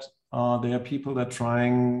that, there are people that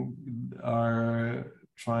are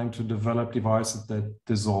trying to develop devices that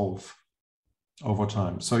dissolve over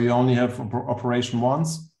time. So you only have operation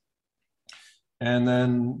once, and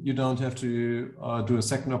then you don't have to do a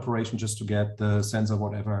second operation just to get the sensor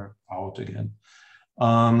whatever out again.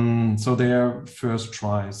 So they are first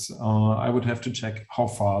tries. I would have to check how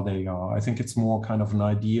far they are. I think it's more kind of an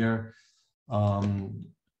idea.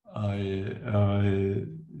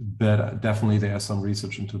 But definitely there's some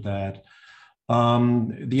research into that.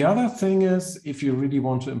 The other thing is, if you really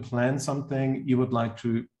want to implant something, you would like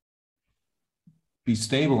to be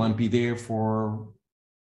stable and be there for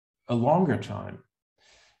a longer time.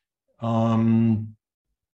 And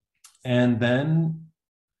then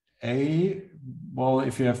well,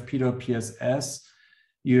 if you have PSS,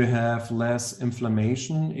 you have less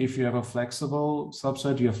inflammation. If you have a flexible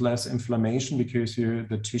substrate, you have less inflammation because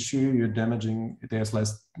the tissue you're damaging, there's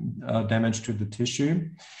less damage to the tissue.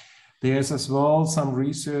 There's as well some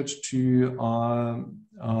research to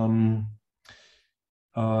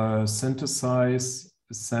synthesize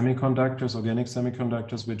semiconductors, organic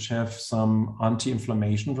semiconductors, which have some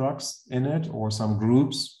anti-inflammation drugs in it, or some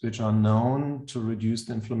groups which are known to reduce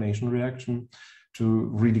the inflammation reaction to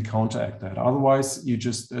really counteract that. Otherwise, you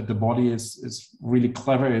just, the body is really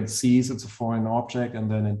clever. It sees it's a foreign object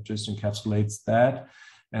and then it just encapsulates that.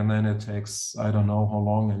 And then it takes, I don't know how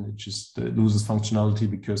long, and it just loses functionality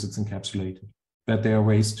because it's encapsulated. But there are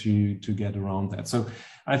ways to get around that. So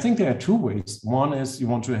I think there are two ways. One is you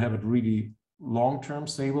want to have it really long-term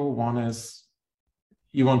stable. One is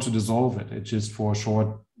you want to dissolve it. It's just for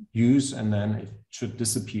short use and then it should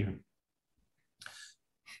disappear.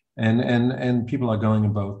 And people are going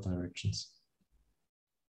in both directions.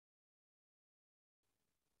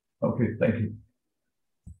 Okay, thank you.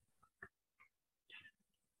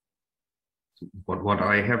 What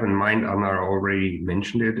I have in mind, Anna already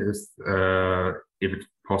mentioned it, is if it's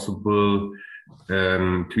possible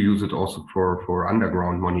to use it also for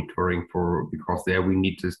underground monitoring, because there we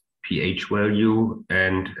need this pH value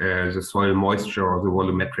and the soil moisture or the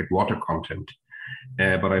volumetric water content.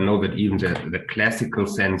 But I know that even the classical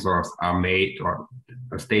sensors are made or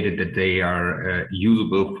stated that they are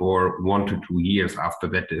usable for 1 to 2 years. After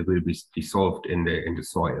that, it will be dissolved in the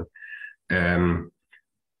soil.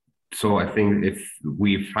 So I think if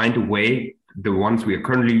we find a way, the ones we are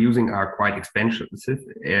currently using are quite expensive,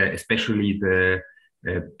 especially the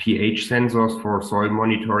pH sensors for soil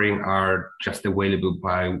monitoring are just available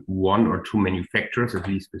by 1 or 2 manufacturers, at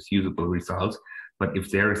least with usable results. But if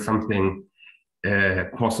there is something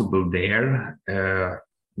possible there,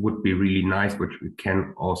 would be really nice, which we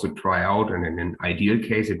can also try out. And in an ideal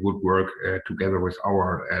case, it would work together with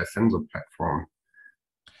our sensor platform.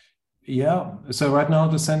 Yeah, so right now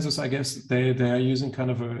the sensors, I guess they are using kind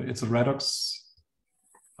of it's a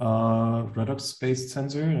redox-based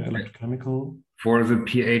sensor, electrochemical. For the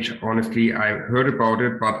pH, honestly, I heard about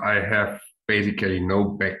it, but I have basically no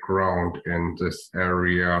background in this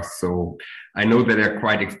area. So I know that they're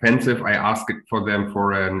quite expensive. I asked for them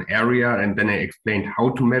for an area and then I explained how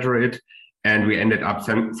to measure it. And we ended up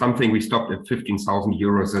something, we stopped at 15,000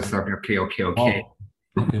 euros. I said, okay. Oh, okay.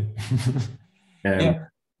 Yeah.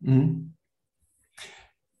 Mm-hmm.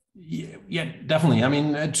 Yeah, definitely. I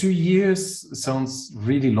mean, 2 years sounds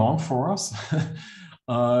really long for us.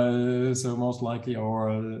 So most likely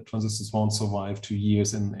our transistors won't survive 2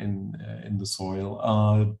 years in the soil.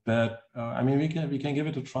 But I mean, we can give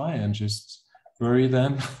it a try and just bury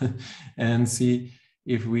them and see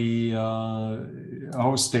if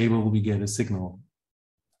how stable we get a signal.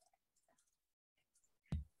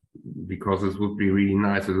 Because this would be really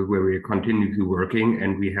nice. This is where we are continuously working,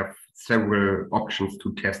 and we have several options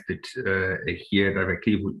to test it here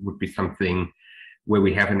directly. Would be something where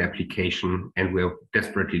we have an application and we're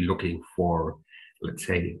desperately looking for, let's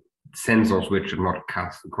say, sensors which are not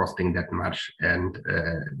costing that much and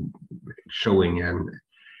showing an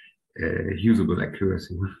usable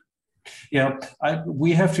accuracy. Yeah,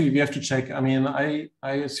 we have to check. I mean, I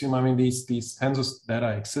assume, I mean, these sensors that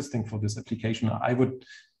are existing for this application, I would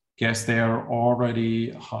guess they are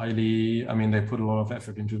already highly, I mean, they put a lot of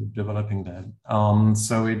effort into developing that.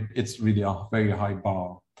 So it's really a very high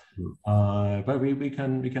bar. But we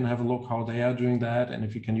can have a look how they are doing that, and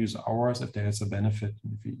if we can use ours, if there's a benefit,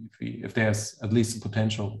 if there's at least a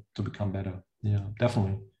potential to become better. Yeah,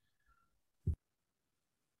 definitely.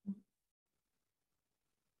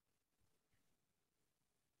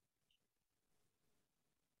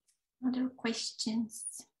 Other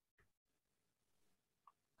questions?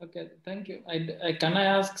 Okay, thank you. Can I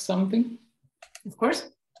ask something? Of course.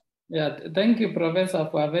 Yeah, thank you, Professor,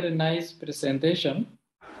 for a very nice presentation.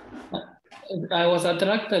 I was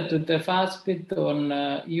attracted to the first bit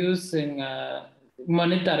on using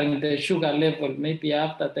monitoring the sugar level, maybe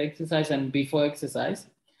after the exercise and before exercise.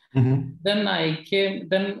 Mm-hmm.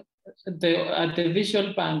 Then the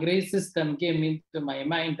artificial pancreas system came into my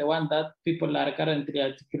mind, the one that people are currently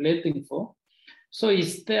articulating for. So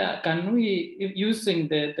can we, using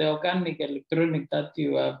the organic electronic that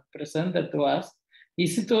you have presented to us,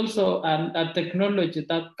 is it also a technology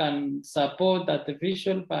that can support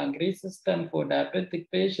artificial pancreas system for diabetic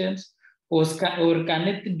patients, or can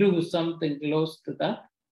it do something close to that?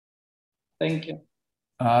 Thank you.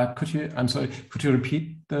 I'm sorry, could you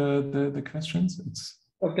repeat the questions?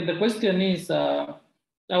 Okay, the question is, I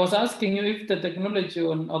was asking you if the technology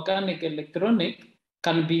on organic electronic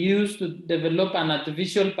can be used to develop an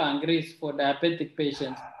artificial pancreas for diabetic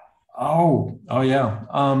patients. Oh yeah.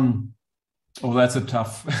 Oh, that's a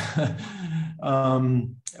tough.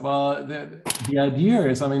 Well, the idea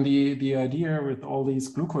is, I mean, the idea with all these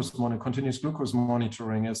continuous glucose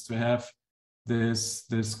monitoring is to have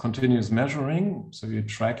this continuous measuring. So you're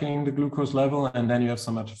tracking the glucose level, and then you have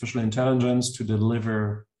some artificial intelligence to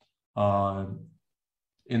deliver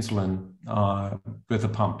insulin with a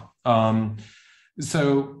pump.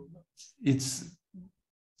 So it's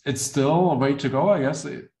still a way to go, I guess.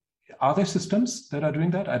 Are there systems that are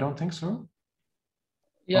doing that? I don't think so.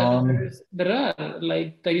 Yeah,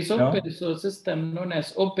 there is open source system known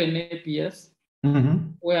as OpenAPS,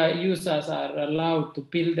 where users are allowed to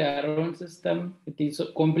build their own system. It is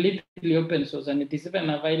completely open source, and it is even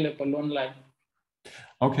available online.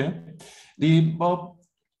 Okay.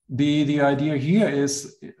 The idea here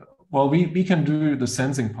is, well, we can do the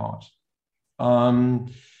sensing part.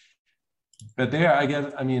 But there,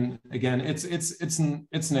 I mean, again, it's an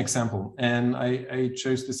example, and I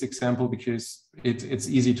chose this example because it's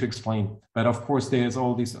easy to explain. But of course, there's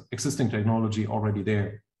all this existing technology already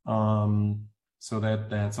there, so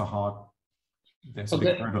that's a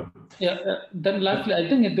big hurdle. Yeah. Then lastly, I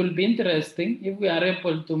think it will be interesting if we are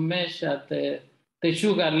able to measure the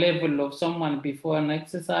sugar level of someone before an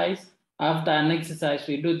exercise. After an exercise,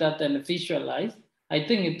 we do that and visualize. I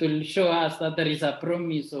think it will show us that there is a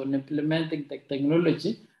promise on implementing the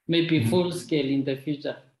technology, maybe full scale in the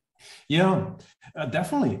future. Yeah,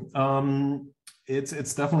 definitely.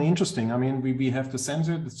 It's definitely interesting. I mean, we have the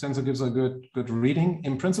sensor. The sensor gives a good reading.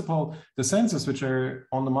 In principle, the sensors which are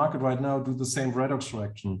on the market right now do the same redox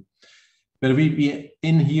reaction, but we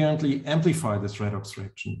inherently amplify this redox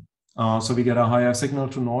reaction. So we get a higher signal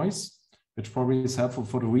to noise, which probably is helpful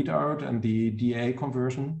for the readout and the DA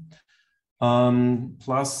conversion.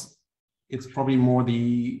 Plus, it's probably more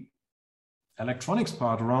the electronics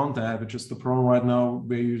part around that, which is the problem right now,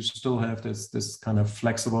 where you still have this kind of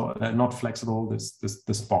flexible, not flexible,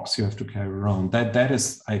 this box you have to carry around. That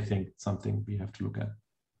is, I think, something we have to look at.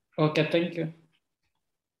 Okay, thank you.